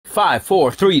5,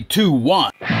 4, 3, 2,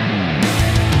 1.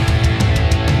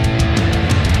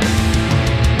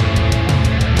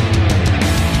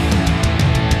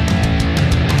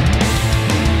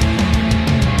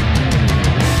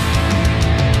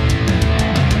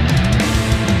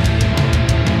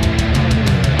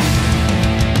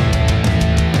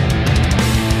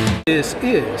 This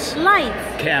is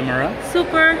Lights, Camera,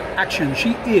 Super, Action.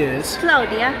 She is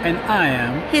Claudia, and I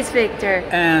am. he's Victor.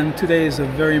 And today is a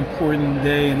very important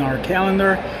day in our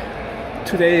calendar.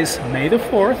 Today is May the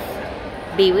 4th.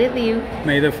 Be with you.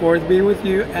 May the 4th be with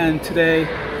you. And today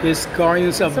is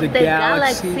Guardians of the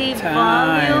Galaxy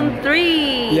time. Volume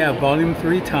 3. Yeah, Volume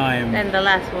 3 time. And the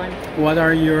last one. What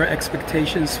are your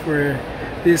expectations for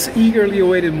this eagerly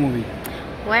awaited movie?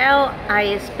 Well, I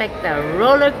expect a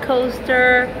roller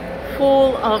coaster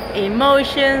full of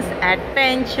emotions,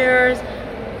 adventures,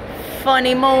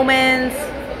 funny moments,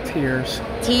 tears,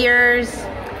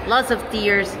 lots of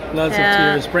tears. Lots of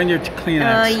tears. Bring your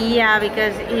Kleenex. Yeah,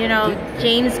 because you know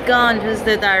James Gunn, who's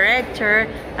the director,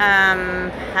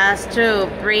 has to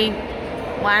bring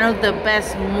one of the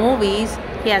best movies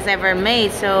he has ever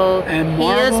made. So he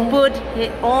just put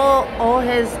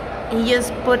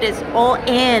his all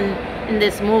in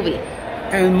this movie.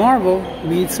 And Marvel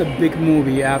needs a big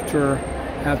movie after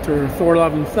Thor: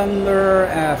 Love and Thunder,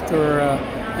 after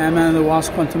Ant-Man and the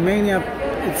Wasp: Quantumania.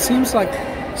 It seems like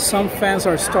some fans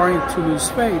are starting to lose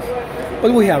faith,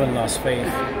 but we haven't lost faith.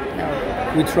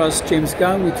 No. We trust James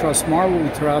Gunn, we trust Marvel, we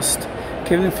trust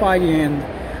Kevin Feige, and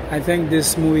I think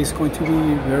this movie is going to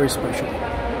be very special.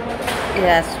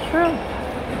 That's true.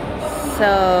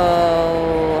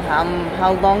 So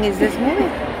how long is this movie?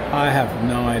 I have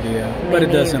no idea, but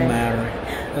it doesn't matter.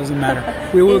 It doesn't matter.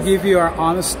 We will give you our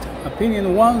honest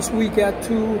opinion once we get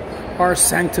to our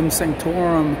sanctum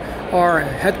sanctorum, our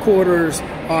headquarters,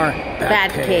 our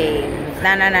Batcave.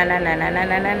 Na.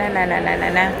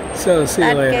 So see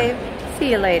you later. Batcave.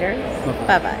 See you later.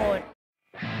 Bye bye.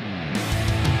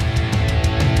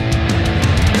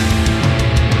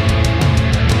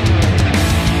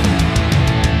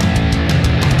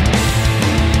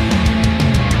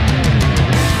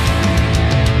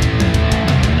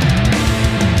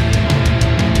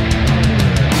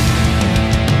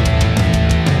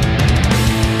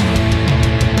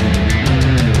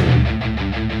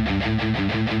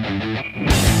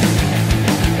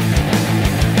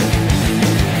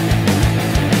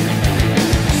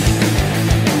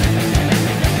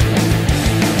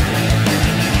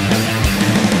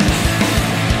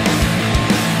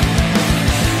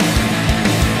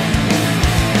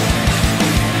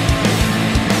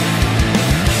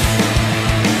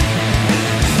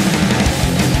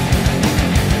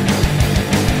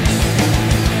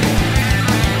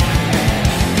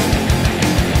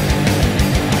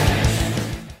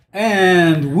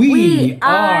 And we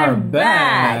are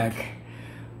back.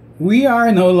 We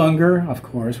are no longer, of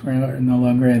course, we're no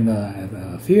longer in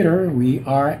the theater. We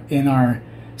are in our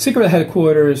secret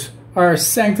headquarters, our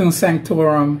sanctum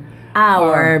sanctorum,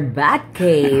 our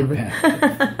Batcave.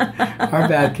 Our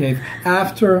Batcave.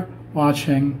 After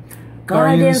watching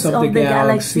Guardians of the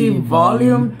Galaxy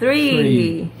Volume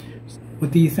 3.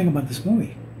 What do you think about this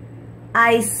movie?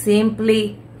 I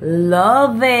simply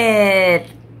love it.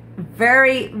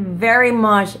 Very, very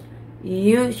much.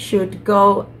 You should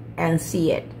go and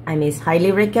see it. I mean, it's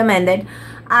highly recommended.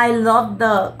 I love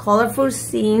the colorful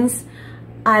scenes.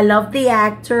 I love the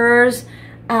actors.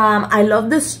 I love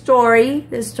the story.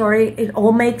 The story, it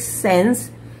all makes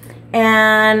sense.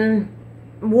 And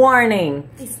warning,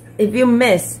 if you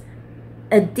miss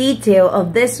a detail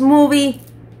of this movie,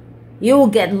 you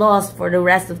will get lost for the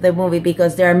rest of the movie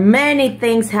because there are many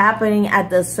things happening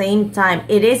at the same time.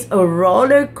 It is a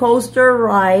roller coaster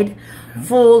ride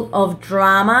full of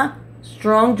drama,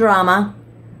 strong drama,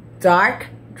 dark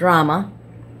drama,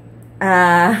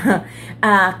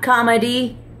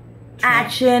 comedy,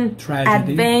 action,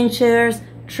 adventures,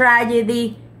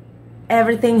 tragedy,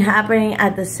 everything happening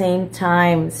at the same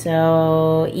time.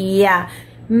 So yeah,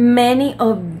 many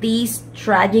of these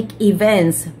tragic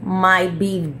events might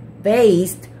be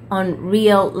based on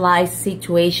real life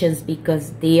situations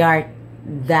because they are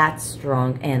that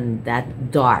strong and that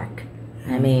dark.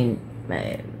 I mean,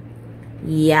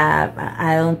 yeah,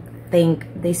 I don't think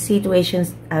the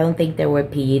situations, I don't think they were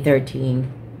PG-13,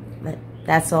 but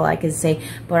that's all I can say.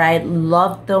 But I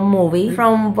love the movie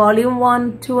from Volume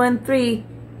 1, 2, and 3.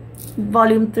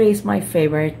 Volume 3 is my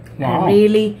favorite. Wow.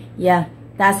 Really, yeah,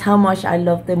 that's how much I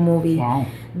love the movie. Wow.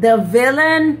 The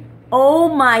villain,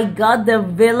 oh my god, the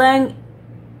villain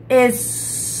is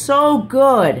so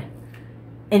good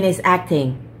in his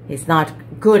acting. He's not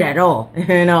good at all,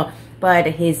 you know, but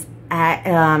his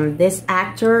this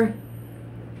actor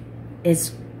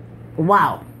is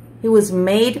wow. He was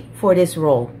made for this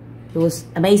role. He was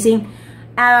amazing.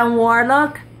 Adam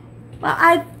Warlock.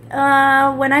 Well,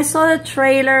 when I saw the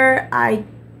trailer, I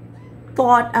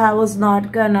thought I was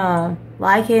not gonna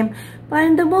like him, but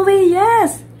in the movie,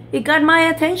 yes, he got my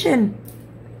attention.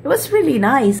 It was really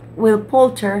nice. Will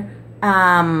Poulter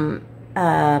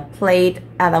played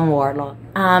Adam Warlock.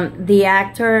 The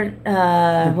actor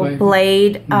who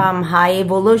played High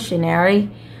Evolutionary,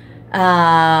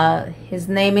 his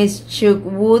name is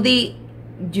Chukwudi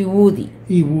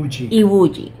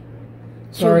Iwuji.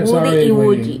 Sorry,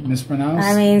 mispronounced.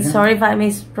 I mean, sorry if I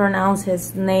mispronounce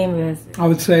his name. I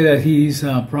would say that he's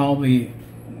probably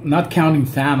not counting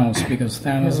Thanos, because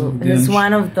Thanos is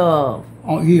one of the.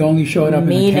 He only showed up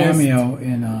in a cameo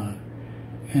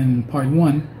in part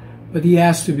 1, but he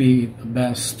has to be the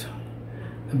best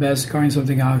Guardians of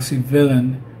the Galaxy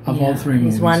villain of all 3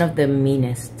 movies. He's one of the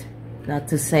meanest. Not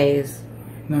to say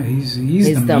no, he's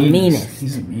the meanest.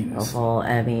 He's the meanest of all.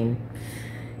 I mean,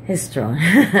 he's strong.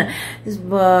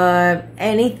 But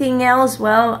anything else?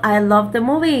 Well, I love the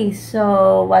movie.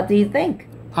 So, what do you think?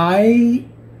 I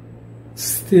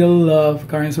still love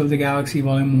Guardians of the Galaxy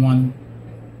Volume 1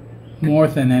 more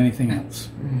than anything else.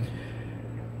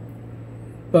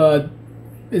 But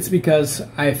it's because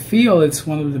I feel it's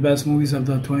one of the best movies of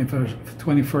the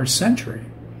 21st century.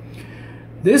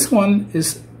 This one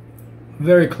is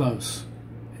very close.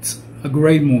 It's a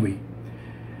great movie.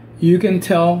 You can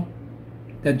tell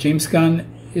that James Gunn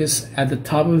is at the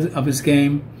top of his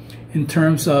game in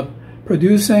terms of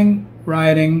producing,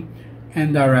 writing,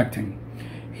 and directing.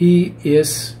 He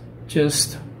is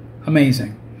just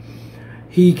amazing.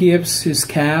 He gives his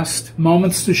cast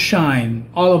moments to shine.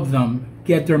 All of them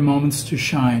get their moments to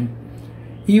shine.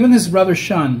 Even his brother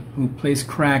Sean, who plays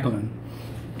Kraglin,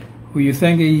 who you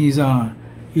think he's a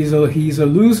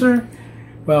loser,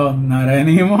 well, not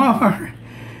anymore.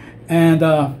 And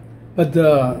but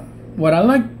what I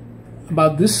like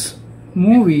about this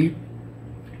movie,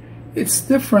 it's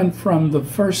different from the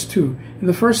first 2. In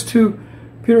the first 2,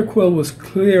 Peter Quill was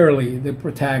clearly the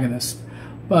protagonist,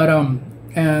 but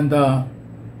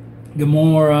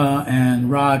Gamora and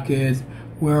Rocket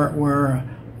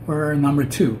were number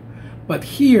 2. But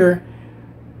here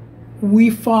we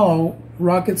follow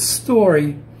Rocket's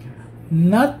story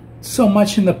not so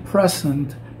much in the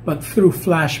present, but through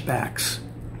flashbacks.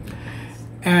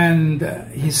 And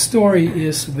his story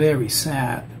is very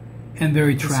sad and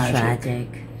very tragic. It's tragic.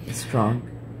 It's strong.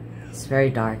 It's very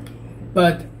dark.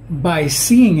 But by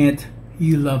seeing it,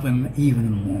 you love him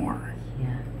even more.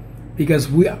 Yeah. Because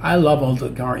I love all the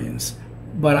Guardians,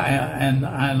 but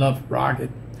I love Rocket,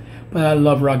 but I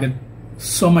love Rocket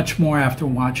so much more after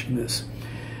watching this.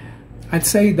 I'd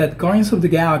say that Guardians of the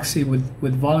Galaxy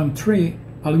with Volume 3,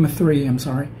 I'm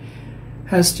sorry,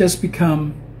 has just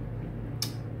become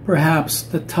perhaps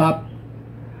the top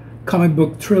comic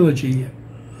book trilogy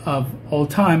of all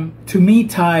time, to me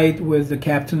tied with the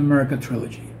Captain America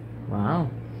trilogy. Wow.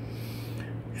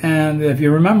 And if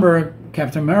you remember,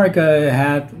 Captain America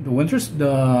had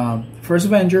the First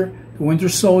Avenger, the Winter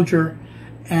Soldier,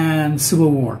 and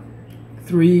Civil War.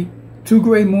 Two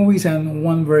great movies and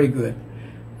one very good.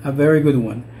 A very good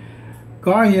one.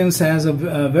 Guardians has a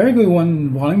very good one,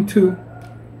 Volume 2,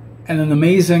 and an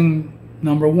amazing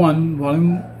number 1,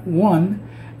 Volume 1,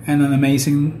 and an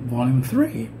amazing Volume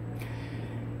 3.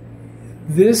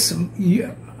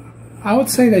 I would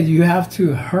say that you have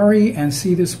to hurry and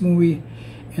see this movie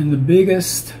in the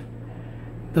biggest,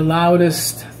 the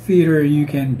loudest theater you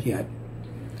can get.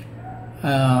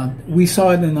 We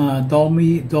saw it in a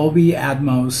Dolby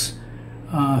Atmos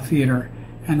theater,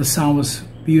 and the sound was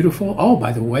beautiful. Oh,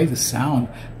 by the way, the sound,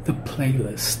 the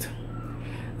playlist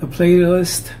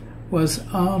was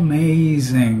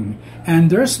amazing.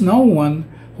 And there's no one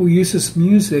who uses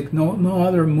music, no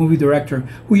other movie director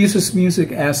who uses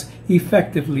music as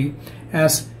effectively,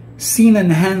 as scene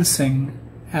enhancing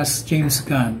as James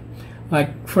Gunn.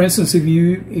 Like, for instance, if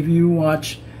you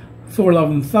watch Thor: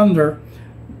 Love and Thunder,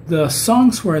 the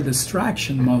songs were a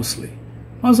distraction mostly.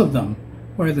 Most of them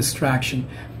were a distraction.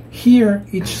 Here,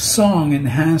 each song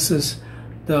enhances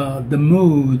the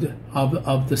mood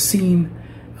of the scene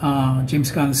James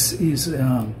Gunn is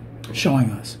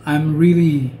showing us. I'm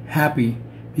really happy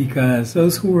because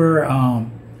those who were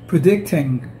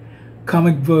predicting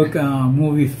comic book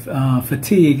movie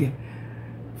fatigue,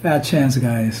 fat chance,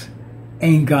 guys,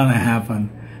 ain't gonna happen.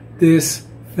 This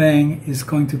thing is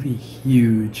going to be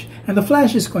huge, and The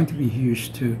Flash is going to be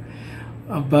huge too.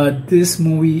 But this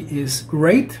movie is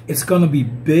great. It's gonna be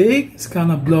big. It's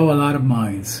gonna blow a lot of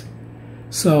minds.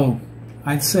 So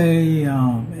I'd say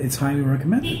it's highly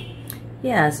recommended.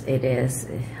 Yes, it is.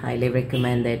 Highly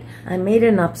recommended. I made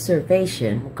an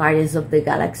observation. Guardians of the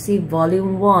Galaxy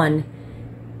Volume 1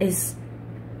 is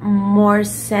more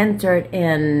centered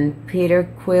in Peter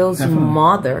Quill's Definitely.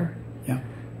 mother. Yeah.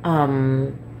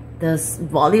 This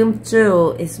Volume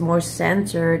 2 is more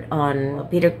centered on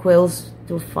Peter Quill's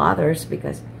two fathers,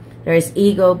 because there's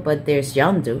Ego, but there's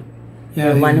Yondu.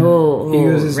 Yeah, the one who he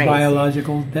was his raised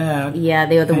biological dad. Yeah,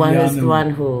 the other and one was the Yondu. one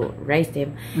who raised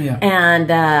him. Yeah. And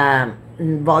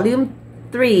Volume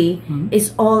 3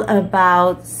 is all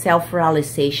about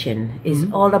self-realization. It's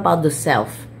all about the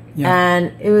self. Yeah.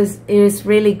 And it was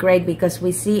really great, because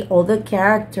we see all the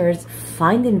characters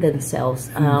finding themselves,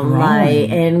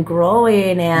 and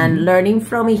growing and learning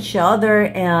from each other,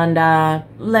 and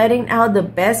letting out the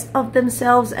best of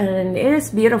themselves. And it is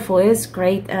beautiful. It is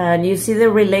great. And you see the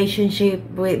relationship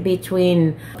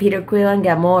between Peter Quill and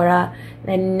Gamora,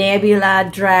 and Nebula,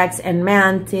 Drax, and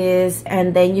Mantis,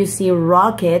 and then you see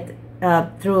Rocket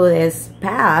through his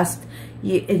past.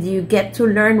 You get to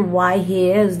learn why he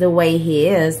is the way he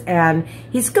is, and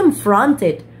he's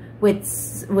confronted with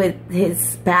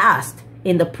his past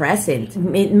in the present.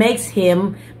 It makes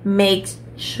him make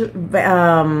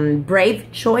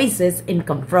brave choices in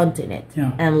confronting it,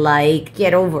 and like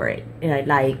get over it,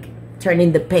 like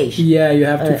turning the page. Yeah, you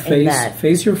have to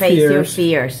face your fears. Face your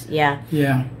fears. Yeah.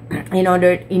 Yeah. In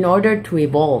order to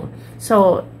evolve.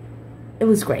 So it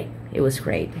was great. It was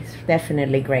great. It's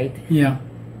definitely great. Yeah.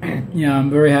 Yeah,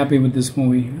 I'm very happy with this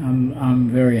movie. I'm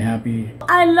very happy.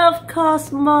 I love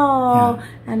Cosmo,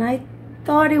 and I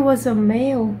thought it was a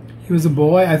male. He was a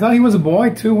boy. I thought he was a boy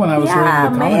too when I was reading the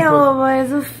comic male book.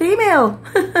 was a female.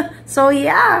 So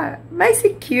yeah, makes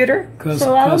it cuter.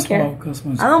 So I don't care.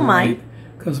 Cosmo's I don't great. mind.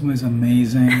 Cosmo is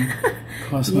amazing.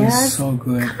 Cosmo is so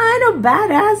good. Kind of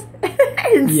badass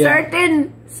in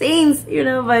certain scenes,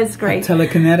 but it's great. A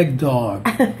telekinetic dog,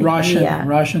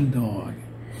 Russian dog.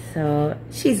 So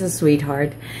she's a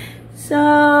sweetheart.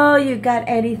 So you got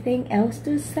anything else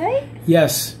to say?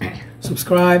 Yes.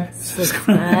 Subscribe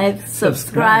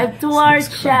to our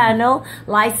channel.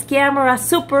 Lights, camera,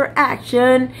 super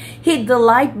action. Hit the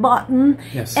like button.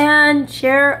 Yes. And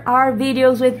share our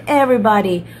videos with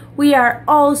everybody. We are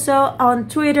also on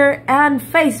Twitter and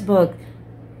Facebook.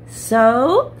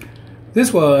 So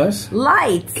this was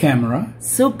Lights, Camera,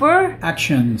 Super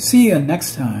Action. See you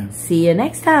next time. See you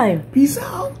next time. Peace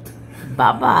out.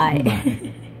 Bye-bye.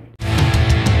 Bye.